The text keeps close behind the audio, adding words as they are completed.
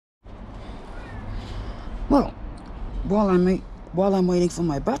Well, while I'm waiting for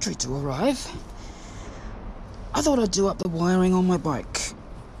my battery to arrive, I thought I'd do up the wiring on my bike.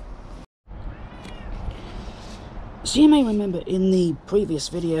 So you may remember in the previous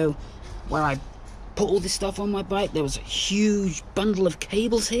video where I put all this stuff on my bike, there was a huge bundle of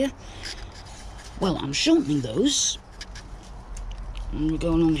cables here. Well, I'm shortening those. And we're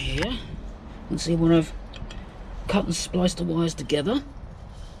going on here and see where I've cut and spliced the wires together.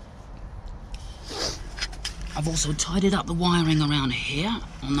 I've also tidied up the wiring around here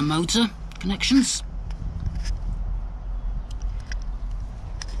on the motor connections.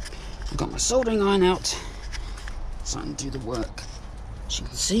 I've got my soldering iron out so I can do the work. As you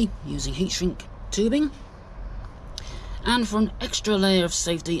can see, using heat shrink tubing. And for an extra layer of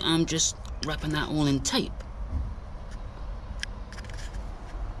safety, I'm just wrapping that all in tape.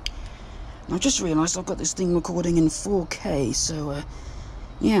 I just realised I've got this thing recording in 4K, so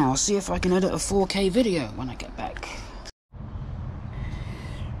yeah, I'll see if I can edit a 4K video when I get back.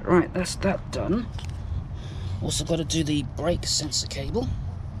 Right, that's that done. Also got to do the brake sensor cable.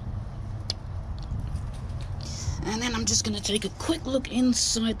 And then I'm just going to take a quick look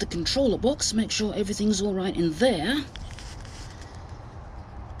inside the controller box, make sure everything's alright in there.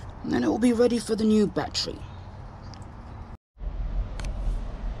 And then it will be ready for the new battery.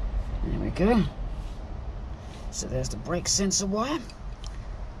 There we go. So there's the brake sensor wire,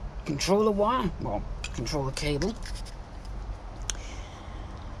 controller wire, well, controller cable.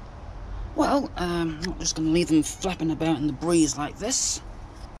 Well, I'm not just going to leave them flapping about in the breeze like this.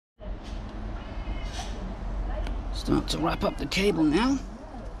 Start to wrap up the cable now.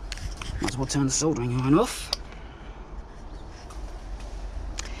 Might as well turn the soldering iron off.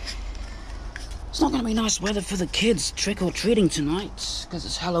 It's not going to be nice weather for the kids trick-or-treating tonight, because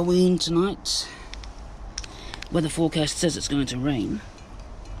it's Halloween tonight. Weather forecast says it's going to rain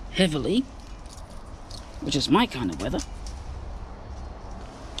heavily, which is my kind of weather.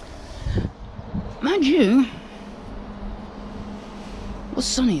 Mind you, it was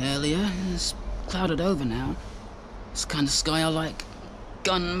sunny earlier, it's clouded over now. It's the kind of sky I like.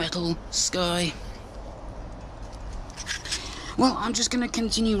 Gunmetal sky. Well, I'm just going to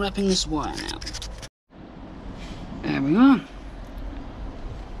continue wrapping this wire now. There we are.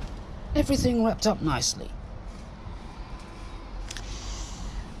 Everything wrapped up nicely.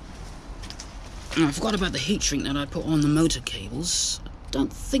 Now, I forgot about the heat shrink that I put on the motor cables.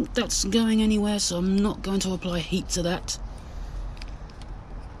 Don't think that's going anywhere, so I'm not going to apply heat to that.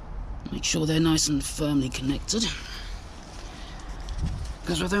 Make sure they're nice and firmly connected.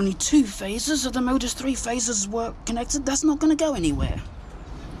 Because with only 2 phases of the motor's 3 phases were connected, that's not going to go anywhere,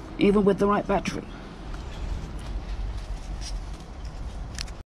 even with the right battery.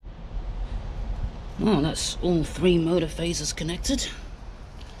 Well, that's all 3 motor phases connected.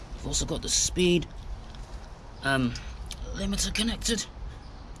 I've also got the speed limiter connected,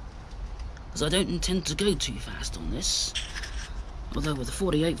 because I don't intend to go too fast on this. Although with a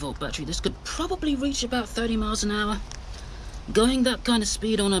 48-volt battery, this could probably reach about 30 miles an hour. Going that kind of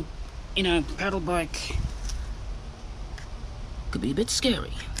speed on a, pedal bike could be a bit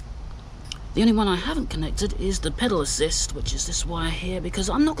scary. The only one I haven't connected is the pedal assist, which is this wire here, because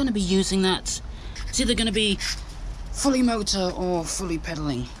I'm not going to be using that. It's either going to be fully motor or fully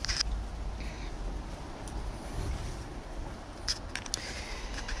pedaling.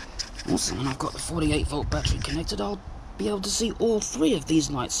 Also, when I've got the 48-volt battery connected, I'll be able to see all 3 of these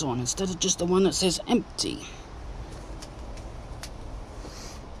lights on instead of just the one that says empty.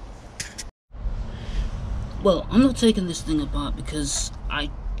 Well, I'm not taking this thing apart because I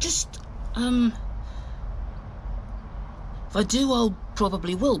just, if I do, I'll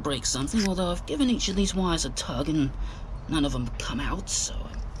probably will break something, although I've given each of these wires a tug and none of them come out, so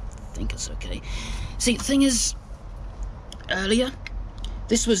I think it's okay. See, the thing is, earlier,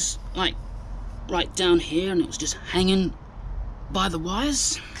 this was, like, right down here and it was just hanging by the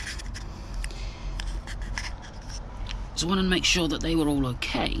wires. So I wanted to make sure that they were all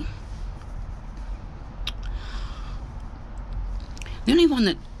okay. The only one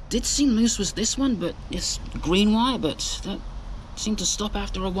that did seem loose was this one, but it's green wire, but that seemed to stop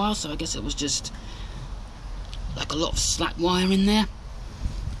after a while, so I guess it was just like a lot of slack wire in there.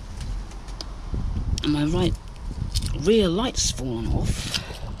 And my right rear light's fallen off.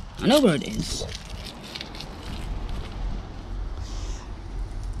 I know where it is.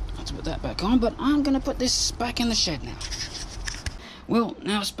 I have to put that back on, but I'm going to put this back in the shed now. Well,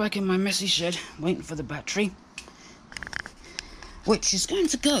 now it's back in my messy shed, waiting for the battery, which is going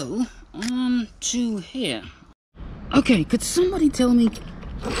to go on to here. Okay, could somebody tell me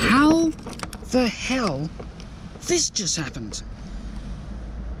how the hell this just happened?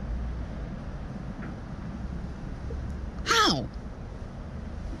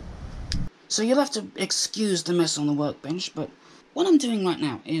 So you'll have to excuse the mess on the workbench, but what I'm doing right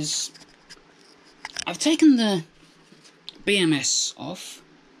now is I've taken the BMS off,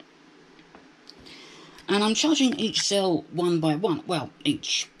 and I'm charging each cell one by one. Well,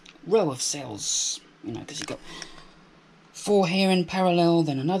 each row of cells, you know, because you've got 4 here in parallel,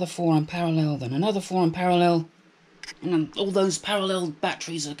 then another 4 in parallel, then another 4 in parallel, and then all those parallel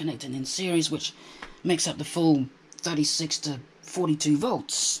batteries are connected in series, which makes up the full 36 to 42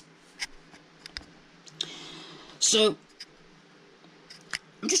 volts. So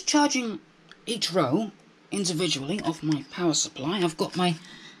I'm just charging each row individually off my power supply. I've got my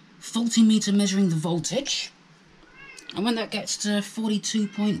faulty meter measuring the voltage, and when that gets to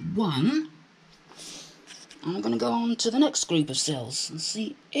 42.1, I'm going to go on to the next group of cells and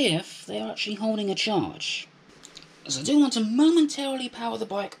see if they are actually holding a charge. As I do want to momentarily power the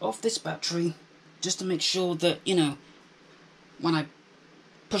bike off this battery, just to make sure that, you know, when I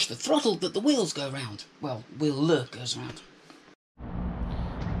push the throttle, that the wheels go round. Well, wheel lug goes round.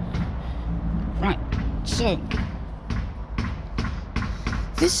 Right, so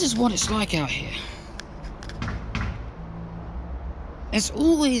this is what it's like out here. There's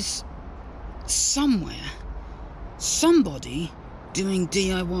always somewhere somebody doing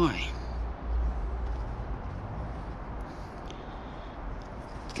DIY.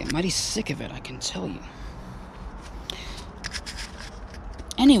 Get mighty sick of it, I can tell you.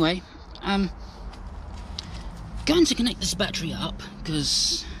 Anyway, going to connect this battery up,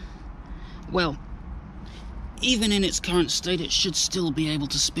 because, well, even in its current state, it should still be able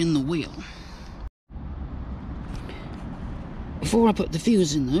to spin the wheel. Before I put the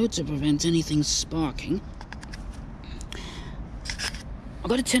fuse in, though, to prevent anything sparking, I've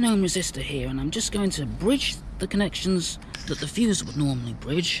got a 10 ohm resistor here, and I'm just going to bridge the connections that the fuse would normally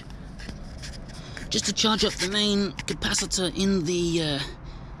bridge, just to charge up the main capacitor in the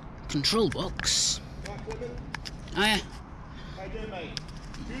control box. Oh yeah. How you doing, mate?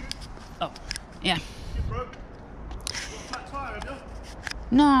 Good? Oh, yeah. You broke? You got a flat tyre, have you?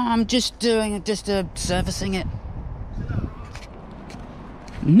 No, I'm just servicing it. See that,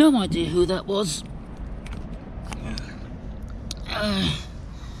 right? No idea who that was. I'll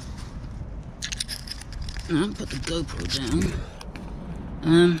put the GoPro down.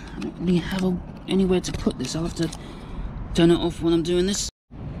 I don't really have anywhere to put this. I'll have to turn it off when I'm doing this.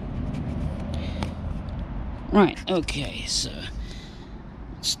 Right, okay, so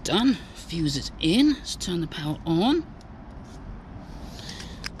it's done. Fuse it in. Let's turn the power on.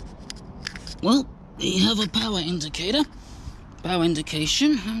 Well, you have a power indicator. Power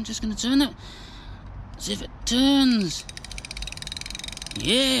indication. I'm just going to turn it. See if it turns.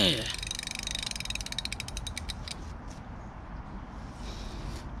 Yeah.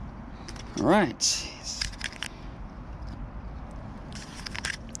 Right.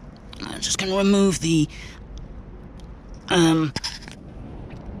 I'm just going to remove the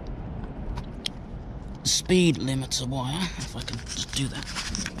speed limiter wire, if I can just do that.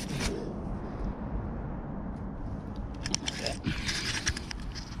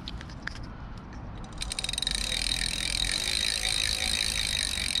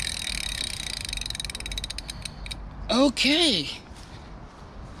 Okay.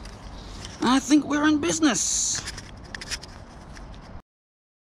 I think we're in business.